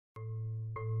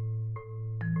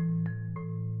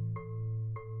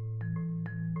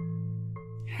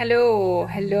Hello,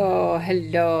 hello,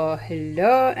 hello,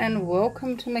 hello, and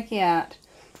welcome to Mickey Art.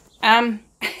 I've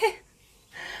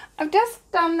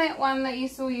just done that one that you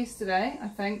saw yesterday. I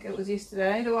think it was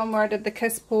yesterday, the one where I did the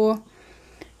kiss paw.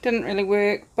 Didn't really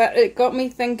work, but it got me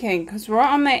thinking, because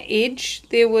right on that edge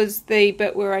there was the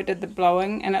bit where I did the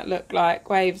blowing and it looked like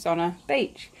waves on a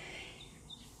beach.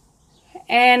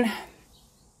 And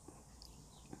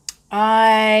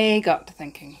I got to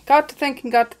thinking,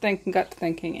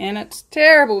 and it's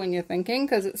terrible when you're thinking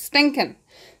because it's stinking.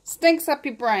 Stinks up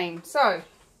your brain. So,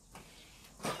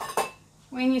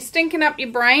 when you're stinking up your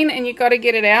brain and you got to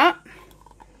get it out,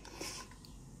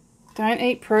 don't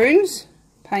eat prunes,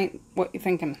 paint what you're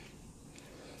thinking.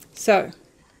 So,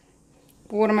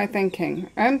 what am I thinking?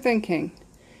 I'm thinking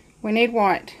we need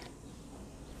white.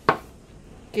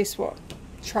 Guess what?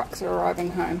 Trucks are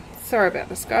arriving home. Sorry about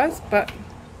this, guys, but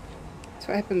that's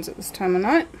what happens at this time of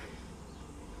night.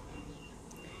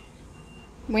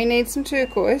 We need some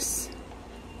turquoise.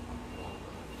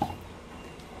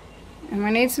 And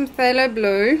we need some phthalo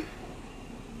blue.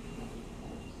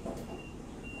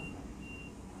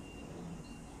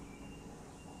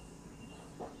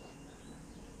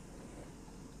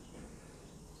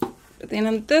 But then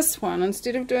on this one,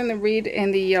 instead of doing the red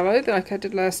and the yellow like I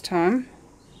did last time,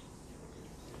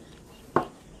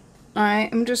 I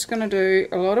am just going to do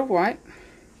a lot of white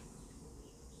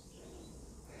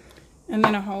and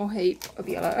then a whole heap of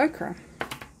yellow ochre,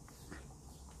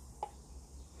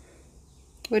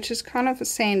 which is kind of a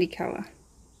sandy colour.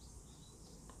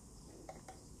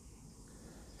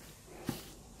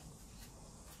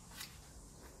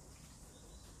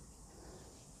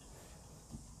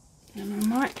 And I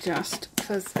might just,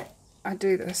 because I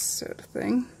do this sort of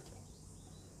thing,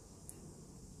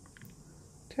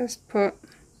 just put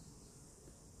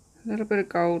a little bit of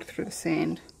gold through the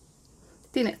sand.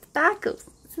 Then it sparkles.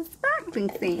 It's a sparkling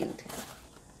sand.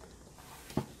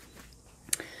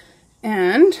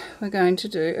 And we're going to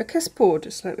do a kiss paw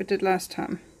just like we did last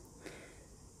time.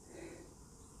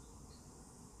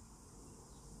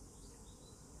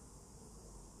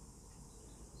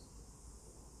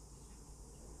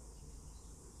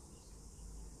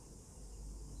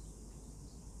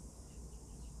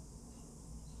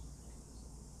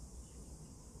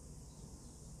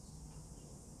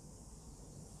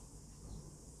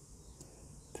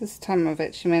 This time I've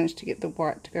actually managed to get the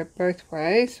white to go both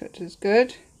ways, which is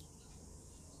good.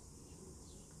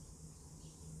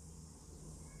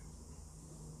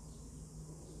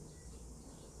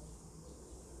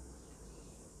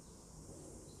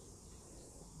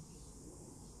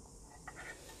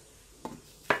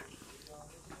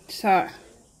 So, are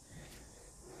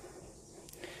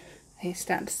you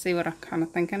starting to see what I'm kind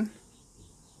of thinking?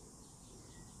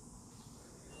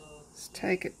 Let's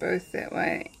take it both that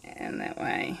way and that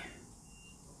way.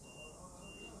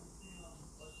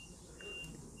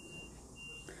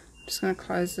 I'm just going to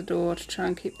close the door to try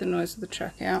and keep the noise of the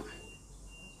truck out.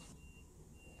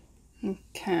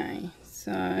 Okay,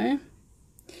 so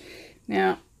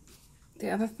now the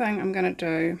other thing I'm going to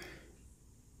do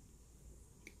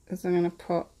is I'm going to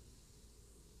put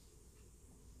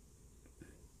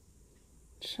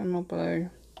some more blue.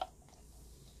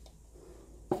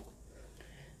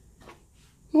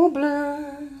 More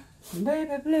blue,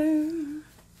 baby blue,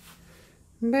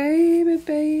 baby,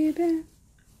 baby,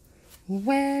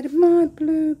 where did my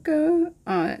blue go?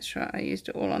 Oh, that's right, I used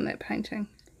it all on that painting.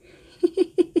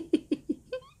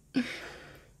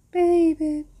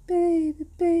 Baby, baby,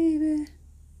 baby.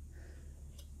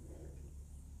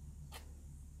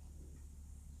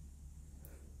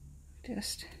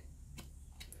 Just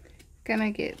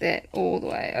gonna get that all the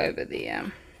way over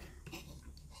there.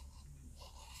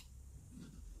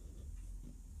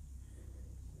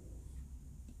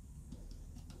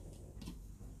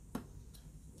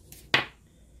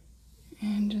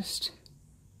 And just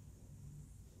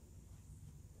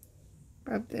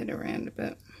rub that around a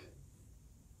bit.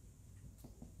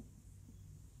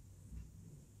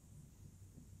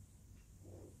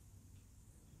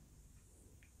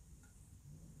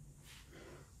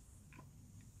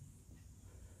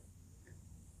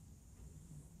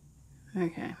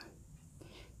 Okay,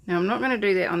 now I'm not going to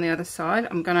do that on the other side.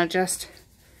 I'm going to just,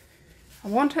 I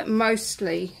want it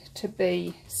mostly to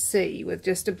be sea with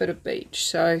just a bit of beach.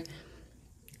 So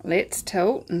let's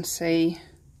tilt and see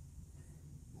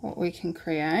what we can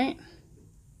create.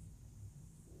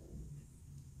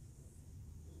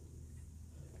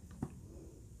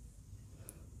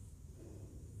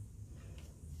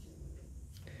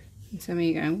 And some of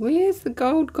you going, where's the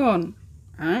gold gone?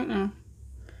 I don't know.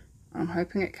 I'm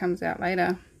hoping it comes out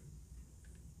later.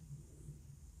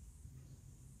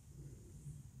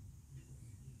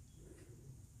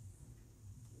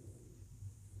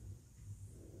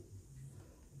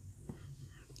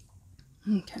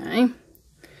 Okay.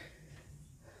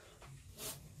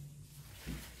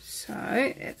 So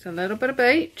it's a little bit of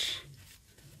beach.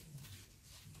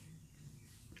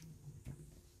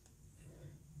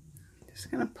 Just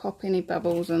going to pop any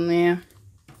bubbles in there.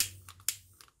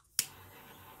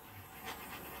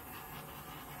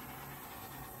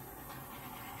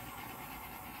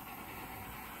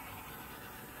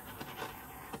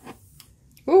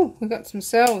 Oh, we've got some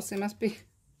cells. There must be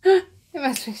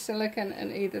silicone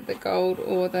in either the gold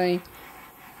or the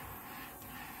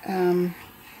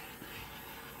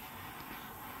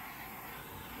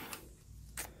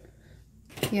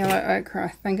yellow ochre. I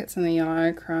think it's in the yellow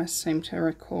ochre. I seem to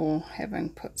recall having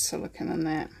put silicone in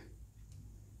that.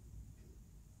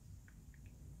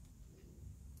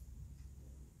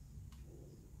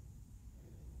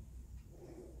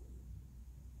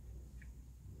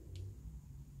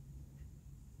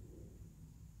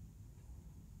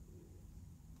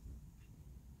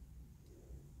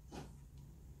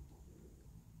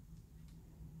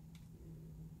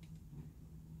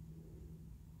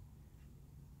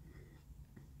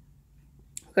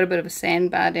 Got a bit of a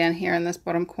sandbar down here in this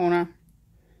bottom corner.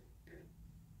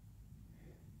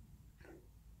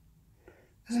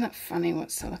 Isn't it funny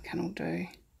what silicone will do?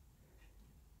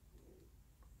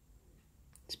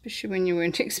 Especially when you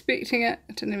weren't expecting it.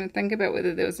 I didn't even think about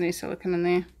whether there was any silicone in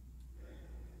there.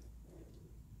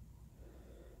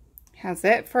 How's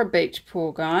that for a beach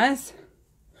pour, guys?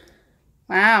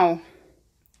 Wow.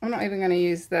 I'm not even going to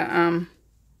use the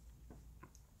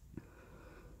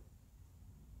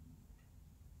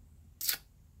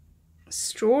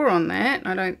straw on that,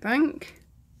 I don't think.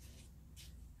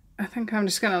 I think I'm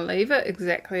just going to leave it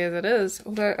exactly as it is,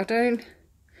 although I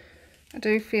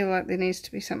do feel like there needs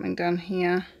to be something done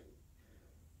here.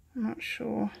 I'm not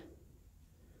sure.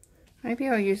 Maybe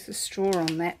I'll use the straw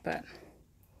on that bit.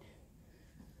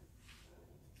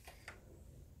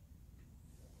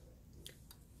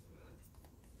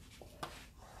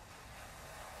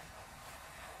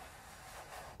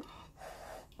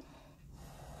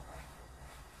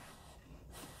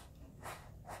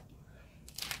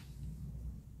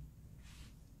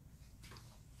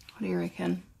 What do you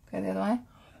reckon? Go the other way?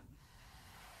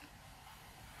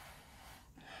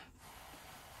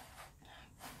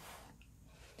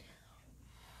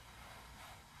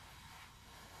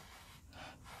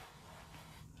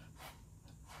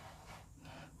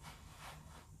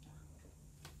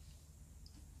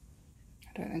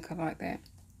 I don't think I like that.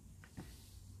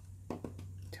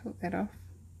 Tilt that off.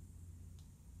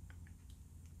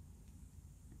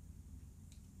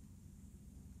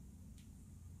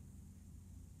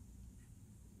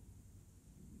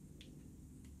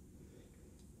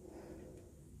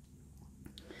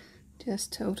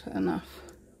 Just tilt it enough.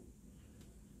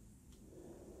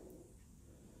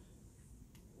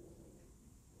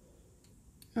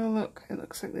 Oh look, it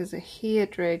looks like there's a hair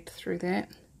dragged through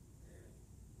that.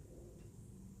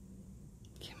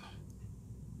 Come on.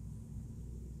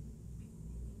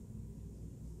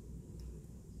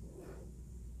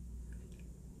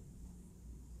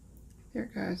 There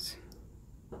it goes.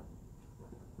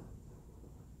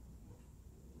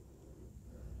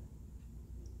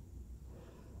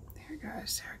 There it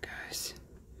goes.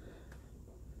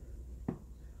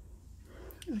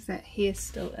 Is that hair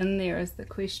still in there is the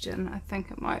question. I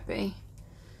think it might be.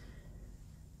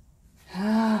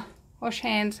 Wash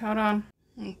hands, hold on.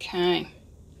 Okay.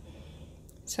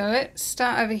 So let's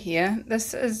start over here.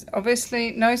 This is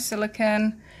obviously no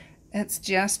silicone. It's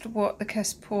just what the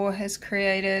Kiss Pour has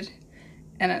created.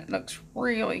 And it looks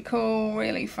really cool,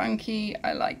 really funky.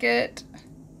 I like it.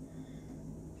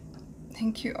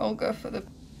 Thank you, Olga, for the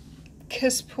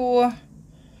Kiss Pour.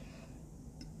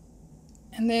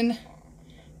 And then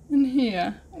in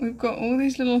here we've got all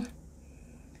these little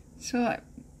sort of like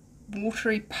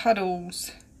watery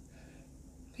puddles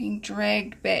being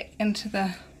dragged back into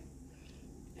the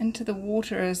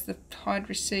water as the tide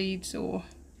recedes, and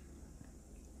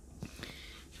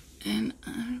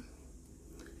I'm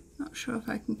not sure if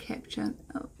I can capture.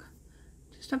 Look,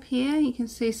 just up here you can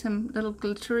see some little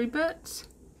glittery bits,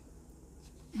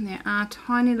 and there are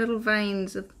tiny little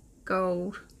veins of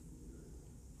gold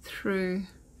through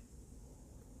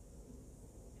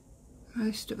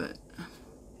most of it.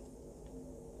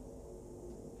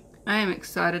 I am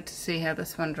excited to see how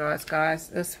this one dries, guys.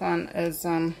 This one is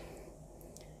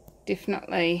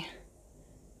definitely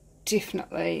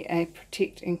a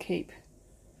protect and keep.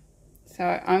 So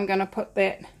I'm going to put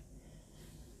that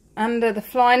under the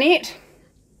fly net.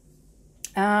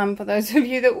 For those of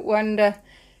you that wonder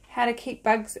how to keep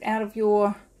bugs out of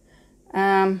your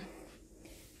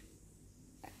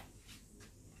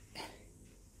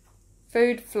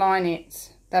food fly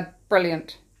nets. They're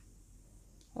brilliant.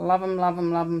 Love them, love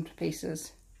them, love them to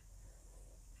pieces.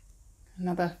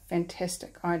 Another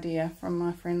fantastic idea from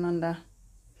my friend Linda.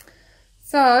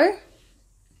 So,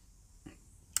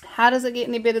 how does it get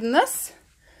any better than this?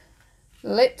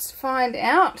 Let's find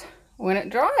out when it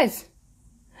dries.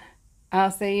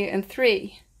 I'll see you in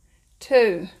 3,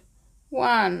 2,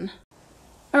 1.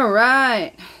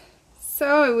 Alright,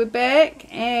 so we're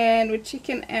back and we're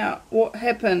checking out what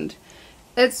happened.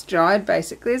 It's dried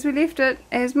basically as we left it,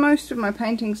 as most of my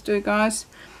paintings do, guys.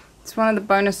 It's one of the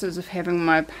bonuses of having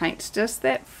my paints just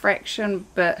that fraction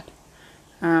bit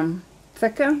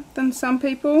thicker than some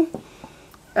people.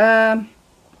 So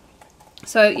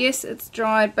yes, it's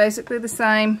dried basically the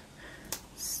same.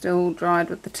 Still dried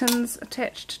with the tins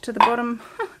attached to the bottom.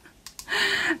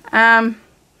 And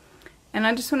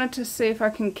I just wanted to see if I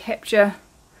can capture.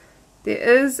 There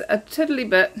is a tiddly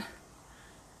bit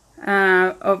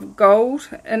of gold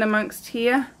in amongst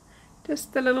here.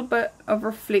 Just a little bit of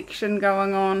reflection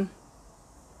going on,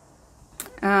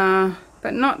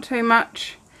 but not too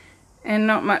much, and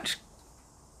not much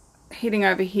heading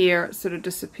over here. It sort of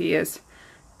disappears,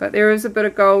 but there is a bit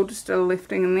of gold still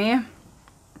left in there.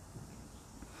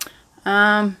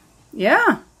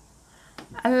 Yeah,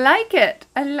 I like it.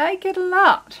 I like it a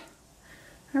lot.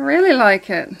 I really like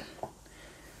it.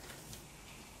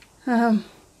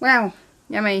 Wow,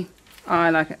 yummy. Oh, I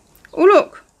like it. Oh,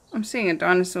 look, I'm seeing a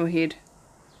dinosaur head.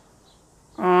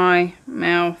 Eye,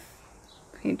 mouth,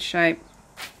 head shape.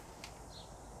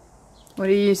 What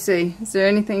do you see? Is there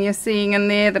anything you're seeing in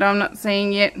there that I'm not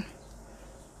seeing yet?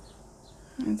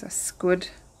 There's a squid.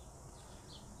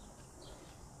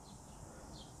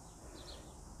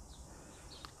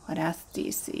 What else do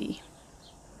you see?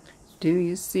 Do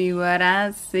you see what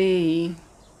I see?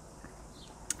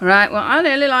 Right, well, I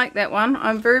really like that one.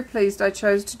 I'm very pleased I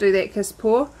chose to do that kiss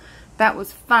paw. That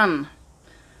was fun.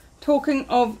 Talking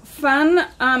of fun,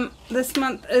 this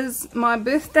month is my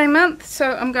birthday month,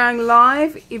 so I'm going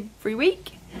live every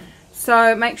week.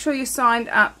 So make sure you signed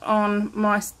up on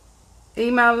my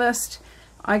email list.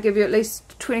 I give you at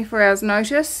least 24 hours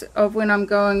notice of when I'm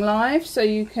going live, so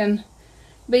you can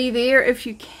be there if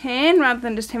you can, rather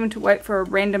than just having to wait for a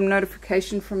random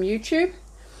notification from YouTube.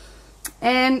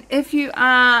 And if you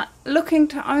are looking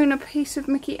to own a piece of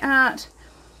Mickey art,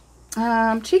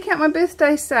 check out my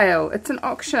birthday sale. It's an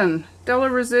auction,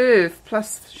 $1 reserve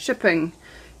plus shipping.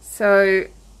 So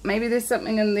maybe there's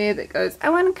something in there that goes, I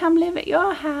want to come live at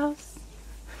your house.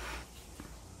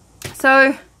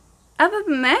 So other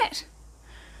than that,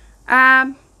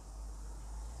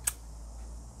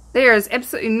 there is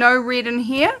absolutely no red in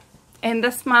here. And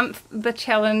this month the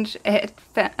challenge at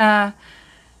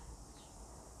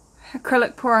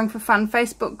Acrylic Pouring for Fun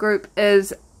Facebook group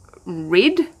is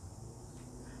red.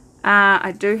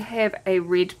 I do have a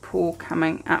red pour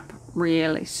coming up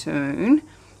really soon,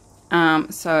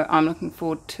 so I'm looking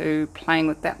forward to playing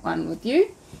with that one with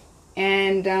you.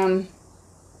 And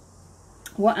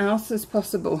what else is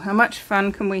possible? How much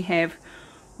fun can we have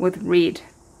with red?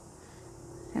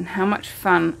 And how much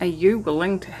fun are you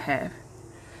willing to have?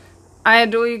 I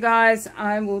adore you guys.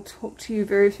 I will talk to you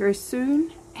very, very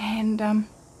soon. And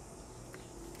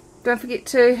don't forget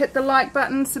to hit the like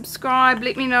button, subscribe,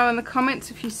 let me know in the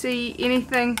comments if you see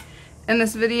anything in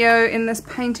this video, in this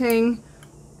painting,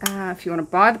 if you want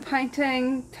to buy the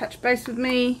painting, touch base with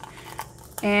me,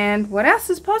 and what else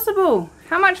is possible?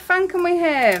 How much fun can we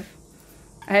have?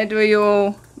 I adore you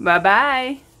all. Bye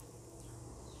bye.